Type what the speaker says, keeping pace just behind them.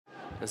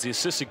as the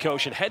assistant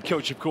coach and head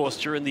coach, of course,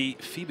 during the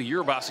FIBA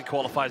Eurobasket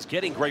qualifiers,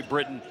 getting Great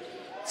Britain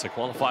to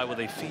qualify where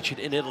they featured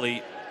in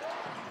Italy.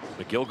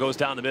 Mcgill goes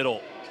down the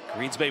middle.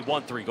 Green's made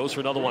 1-3, goes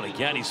for another one.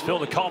 Again, he's filled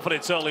with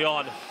confidence early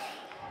on.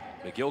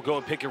 Mcgill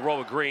going pick and roll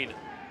with Green.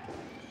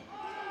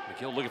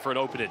 Mcgill looking for an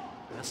opening.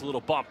 That's a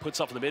little bump,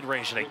 puts up in the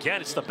mid-range, and again,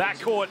 it's the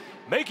backcourt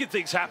making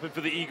things happen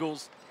for the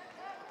Eagles.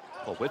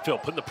 Well,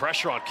 Whitfield putting the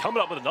pressure on,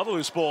 coming up with another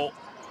loose ball.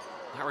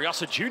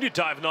 Ariasa Jr.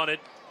 diving on it.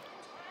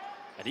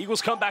 And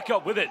Eagles come back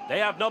up with it. They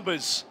have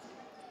numbers.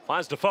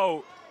 Finds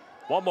Defoe.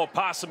 One more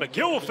pass, and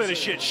Mcgill will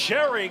finish it.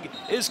 Sharing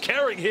is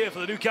caring here for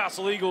the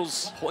Newcastle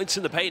Eagles. Points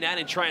in the paint and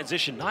in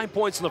transition. 9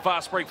 points in the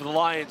fast break for the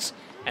Lions,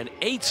 and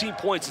 18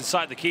 points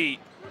inside the key.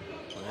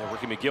 And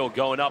Ricky Mcgill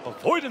going up,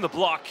 avoiding the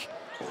block.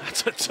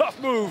 That's a tough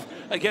move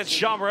against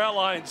Shamrock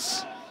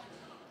Airlines.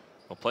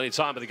 Well, plenty of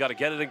time, but they got to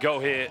get it and go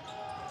here.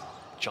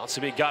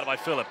 Johnson being guarded by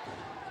Phillip.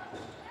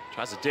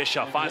 Tries to dish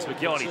up, finds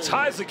Mcgill, and he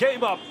ties the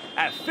game up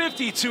at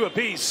 52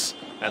 apiece.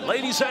 And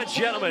ladies and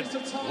gentlemen,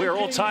 we're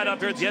all tied up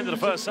here at the end of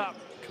the first half.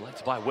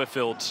 Collected by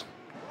Whitfield.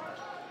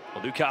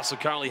 Well, Newcastle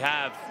currently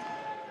have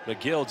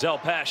Mcgill,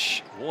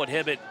 Delpesh, Ward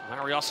Hibbett,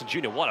 Larry Austin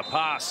Jr. What a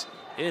pass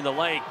in the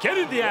lane,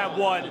 getting the and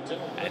one.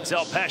 And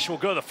Delpesh will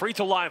go to the free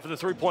throw line for the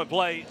three-point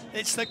play.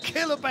 It's the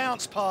killer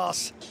bounce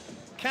pass.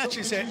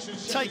 Catches it,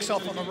 takes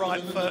off on the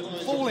right foot,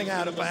 falling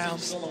out of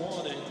bounds.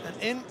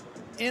 And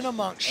in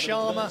amongst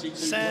Sharma,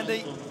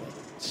 Sandy,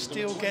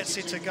 still gets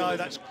it to go.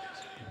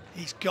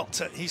 He's got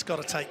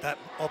to take that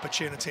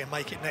opportunity and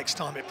make it next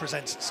time it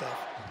presents itself.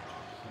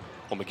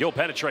 Well, Mcgill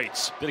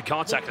penetrates, bit of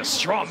contact, a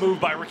strong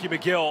move by Ricky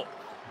Mcgill.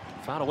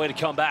 Found a way to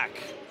come back.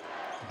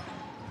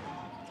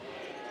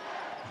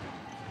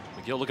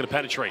 Mcgill looking to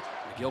penetrate.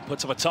 Mcgill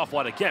puts up a tough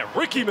one again.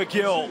 Ricky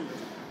Mcgill,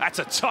 that's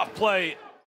a tough play.